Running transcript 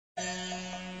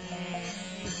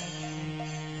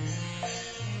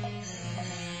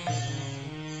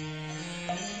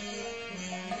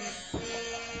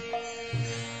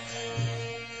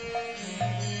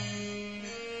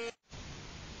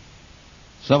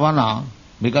Savana,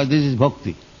 because this is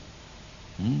bhakti.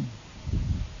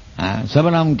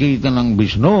 Savanam Kirtanam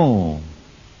Vishnu.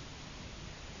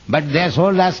 But they are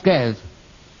so rascals,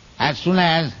 as soon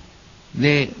as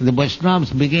the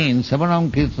Vaishnavas begin Savanam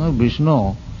Kirtanam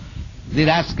Vishnu, the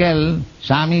rascal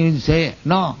Swami will say,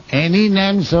 no, any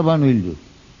name Savan will do.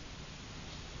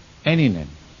 Any name.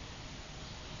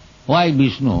 Why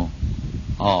Vishnu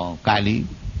or Kali?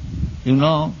 You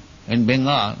know, in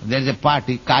Bengal there is a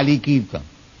party, Kali Kirtan.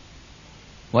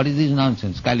 What is this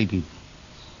nonsense, Kali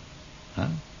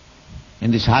Kirtan?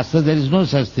 In the Shastra there is no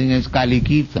such thing as Kali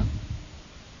Kirtan.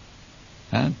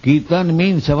 Kirtan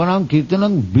means Savanam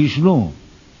Kirtanam Vishnu.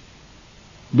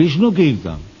 Vishnu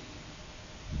Kirtan.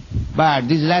 But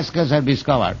these rascals have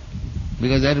discovered,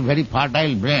 because they are very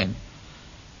fertile brain,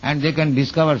 and they can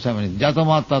discover something.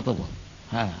 Jatamat tatamat.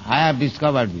 I have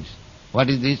discovered this. What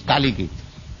is this? Kali Kirtan.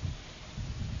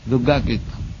 Durga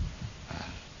Kirtan.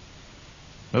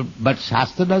 But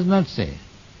Shastra does not say.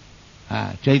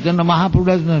 Chaitanya Mahaprabhu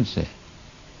does not say.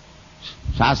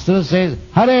 Shastra says,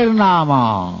 Hare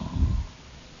Nama.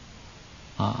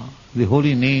 The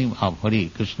holy name of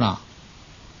Hari, Krishna.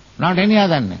 Not any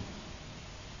other name.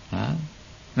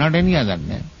 Not any other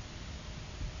name.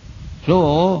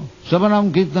 So,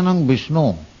 Savanam Kirtanam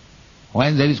Vishnu.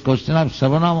 When there is question of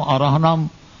Savanam, Arahanam,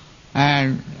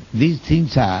 and these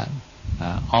things are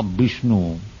of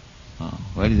Vishnu.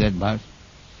 Where is that verse?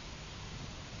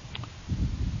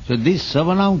 So this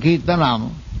Savanam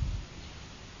Kirtanam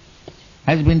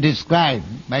has been described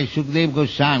by Shukdev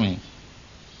Goswami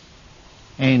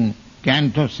in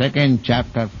Canto 2,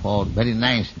 Chapter 4, very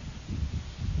nice.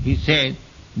 He said,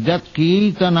 Jat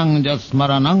Kirtanam Jat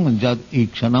Smaranam Jat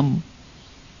Ikshanam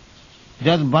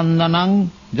Jat Bandhanam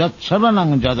Jat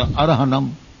Savanam Jat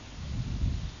Arhanam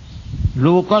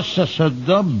Lokasya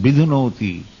Saddha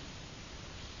Vidhunoti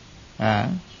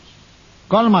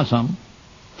Kalmasam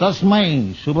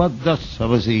Tasmai Subhadda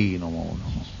Savasi Namo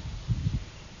Namo.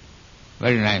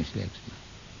 Very nicely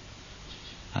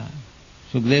explained.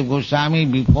 Shukdev Goswami,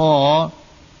 before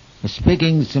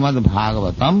speaking Srimad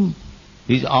Bhagavatam,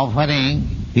 is offering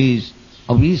his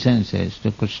obeisances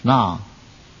to Krishna.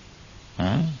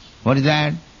 What is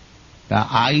that?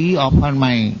 I offer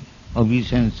my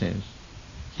obeisances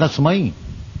Tasmai,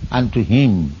 unto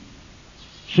him.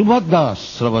 Subhadda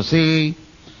Sravase.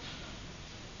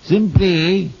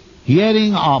 Simply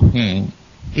hearing of him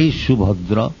is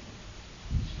Subhadra,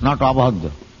 not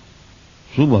Abhadra.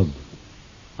 Subhadra.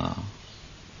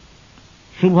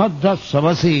 Subhadra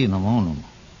Savasi Namo Namo.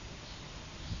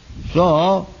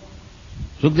 So,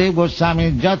 Shukdev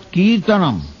Goswami, Jat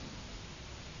Kirtanam,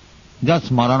 Jat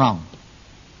Smaranam.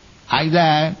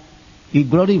 Either you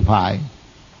glorify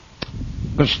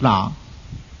Krishna.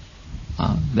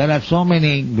 There are so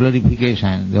many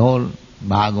glorifications. The whole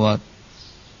Bhagavad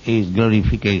is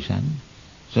glorification.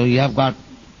 So you have got,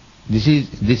 this is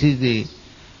the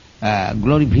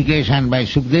glorification by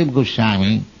Shukdev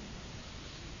Goswami.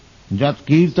 Jat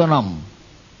Kirtanam,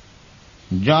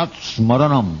 Jat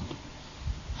Smaranam.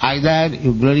 Either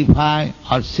you glorify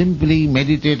or simply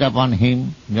meditate upon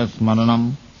him, Jat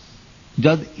Smaranam.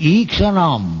 Jat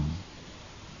Ikshanam.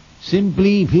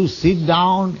 Simply if you sit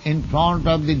down in front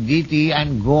of the deity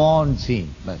and go on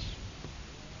seeing, bas.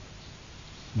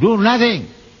 Do nothing.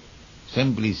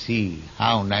 Simply see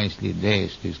how nicely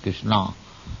dressed is Krishna,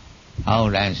 how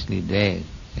nicely dressed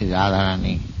is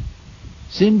Radharani.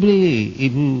 Simply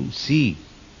if you see,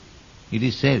 it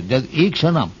is said, Jad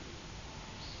Ikshanam,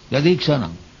 Jad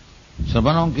Ikshanam.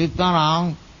 Savanam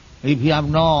Kirtanam, if you have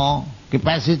no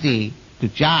capacity to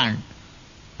chant,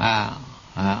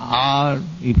 or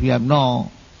if you have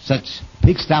no such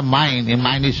fixed up mind, your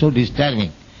mind is so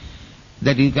disturbing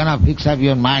that you cannot fix up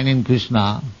your mind in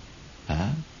Krishna,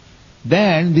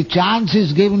 then the chance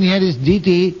is given here is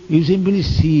deity, you simply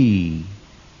see.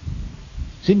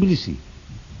 Simply see.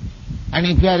 And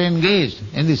if you are engaged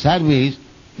in the service,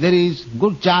 there is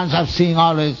good chance of seeing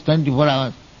always 24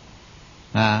 hours.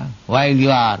 While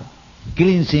you are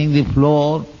cleansing the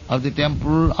floor of the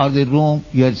temple or the room,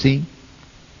 you are seeing.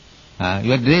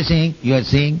 You are dressing, you are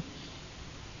seeing.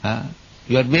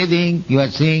 You are bathing, you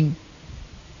are seeing.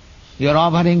 You are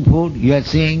offering food, you are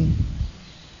seeing.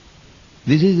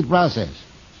 This is the process.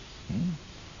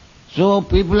 So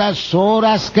people are so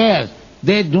rascals,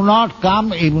 they do not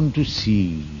come even to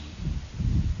see.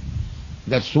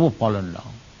 They are so fallen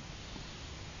down.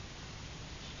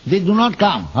 They do not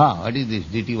come. What is this?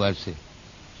 Deity worship.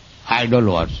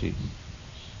 idol worship.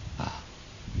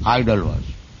 Idol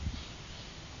worship.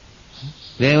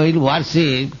 They will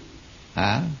worship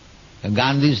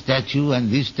Gandhi statue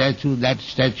and this statue, that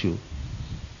statue.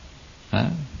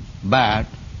 But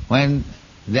when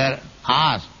they are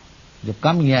asked to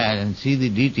come here and see the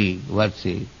deity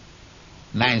worship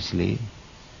nicely,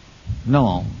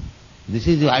 no, this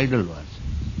is the idol worship.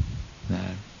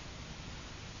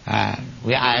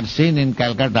 I have seen in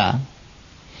Calcutta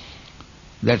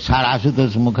that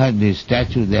Saraswati Mukherjee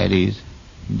statue there is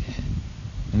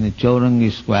in the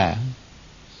Chaurangi Square.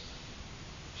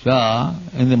 So,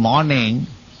 in the morning,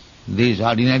 these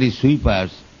ordinary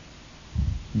sweepers,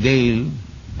 they will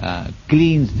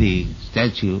cleanse the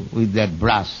statue with their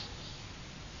brush.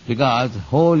 Because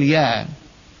whole year,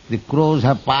 the crows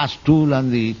have passed stool on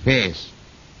the face.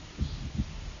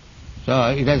 So,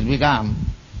 it has become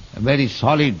a very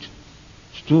solid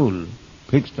stool,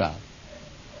 fixed up.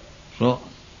 So,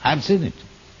 I have seen it,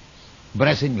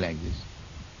 brushing like this.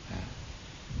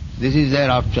 This is their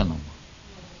archanam.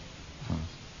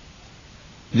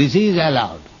 This is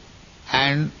allowed.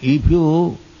 And if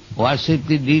you worship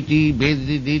the deity, bathe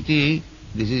the deity,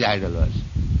 this is idol worship.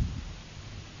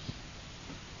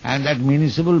 And that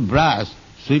municipal brush,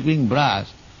 sweeping brush,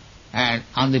 and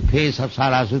on the face of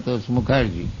Saraswati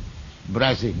Mukherjee,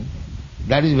 brushing,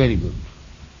 that is very good.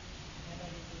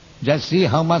 Just see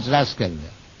how much rascal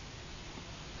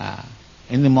there.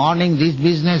 In the morning this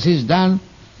business is done,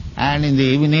 and in the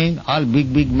evening all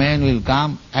big men will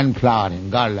come and flowering,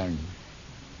 garland,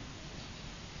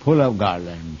 full of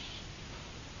garlands.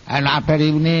 And after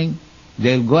evening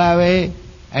they will go away,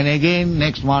 and again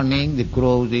next morning the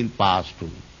crows will pass through.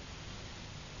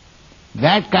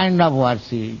 That kind of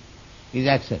worship is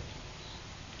accepted.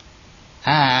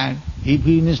 And if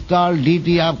you install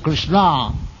deity of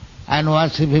Krishna and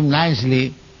worship him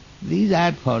nicely, these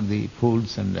are for the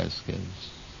fools and rascals,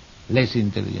 less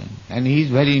intelligent. And he is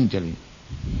very intelligent.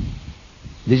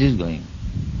 This is going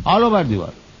all over the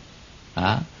world.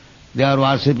 They are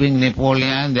worshipping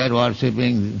Napoleon, they are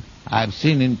worshipping, I have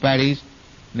seen in Paris,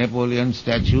 Napoleon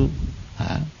statue.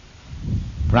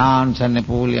 France and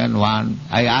Napoleon one.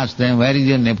 I asked them, where is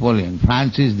your Napoleon?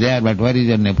 France is there, but where is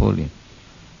your Napoleon?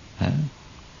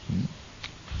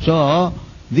 So,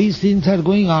 these things are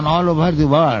going on all over the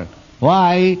world.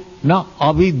 Why? No,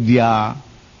 avidya.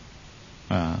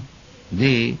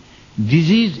 The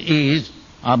disease is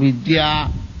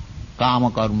avidya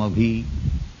kama karma bhi.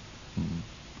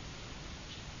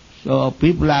 So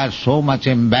people are so much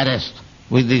embarrassed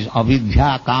with this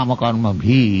avidya kama karma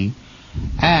bhi,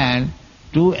 and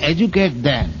to educate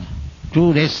them,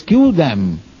 to rescue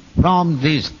them from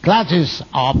these clutches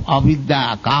of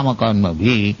avidya kama karma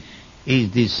bhi,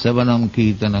 is this Savanam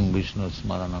Kirtanam Vishnu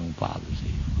Smaranam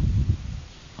Padasi.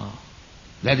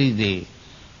 That is the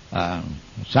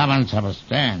summons of a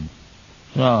stand.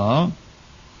 So,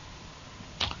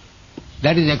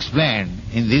 that is explained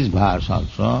in this verse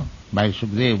also by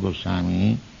Sukadeva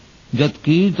Goswami. Jat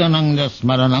Kirtanam jat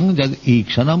Smaranam jat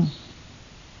Ikshanam.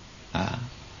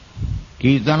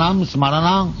 Kirtanam,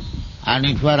 Smaranam, and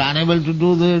if you are unable to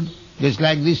do that, just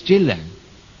like these children,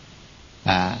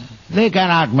 they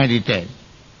cannot meditate.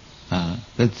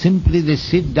 That simply they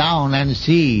sit down and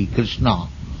see Krishna.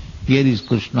 Here is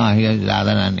Krishna, here is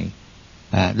Radharani.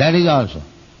 That is also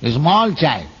a small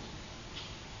child.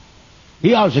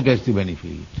 He also gets the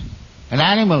benefit. An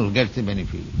animal gets the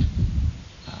benefit.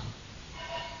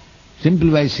 Simply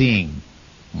by seeing.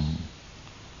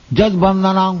 Just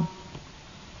bandhanam.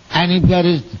 And if there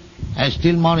is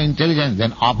still more intelligence,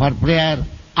 then offer prayer.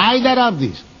 Either of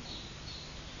these.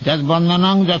 Jad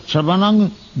bandhanam, jad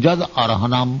shravanam, jad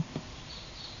arahanam.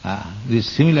 This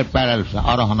similar parallels,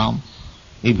 arahanam.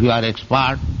 If you are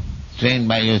expert, trained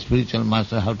by your spiritual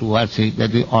master how to worship,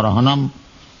 that is arahanam.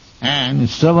 And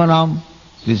shravanam,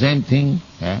 the same thing.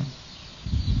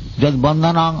 Jad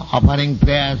bandhanam, offering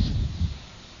prayers.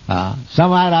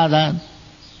 Somewhere or other.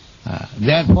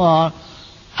 Therefore,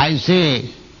 I say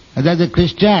that the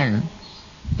Christian,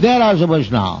 they are also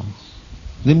Vaishnava.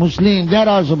 The Muslim, they are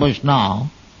also Vaishnava.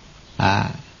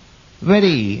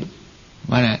 Very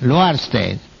lower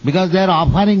stage, because they are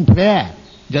offering prayer,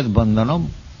 just bandhanam.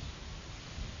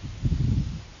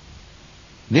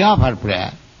 They offer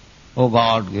prayer. Oh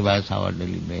God, give us our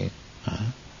daily bread.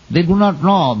 They do not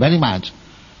know very much,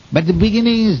 but the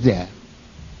beginning is there.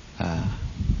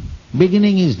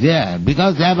 Beginning is there,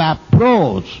 because they have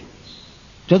approached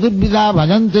Chaturvidha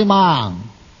bhajante mam,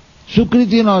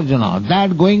 Sukriti Arjuna,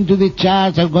 that going to the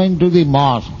church or going to the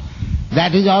mosque,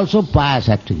 that is also pious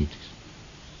activities.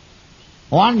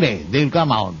 One day they will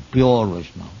come out pure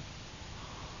Vaishnava.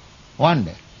 One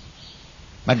day.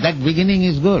 But that beginning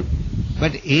is good.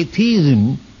 But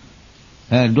atheism,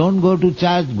 don't go to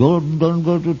church, don't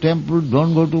go to temple,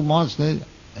 don't go to mosque,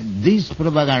 this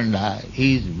propaganda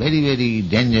is very, very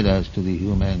dangerous to the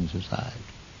human society.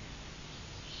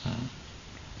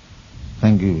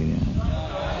 Thank you very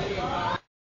much.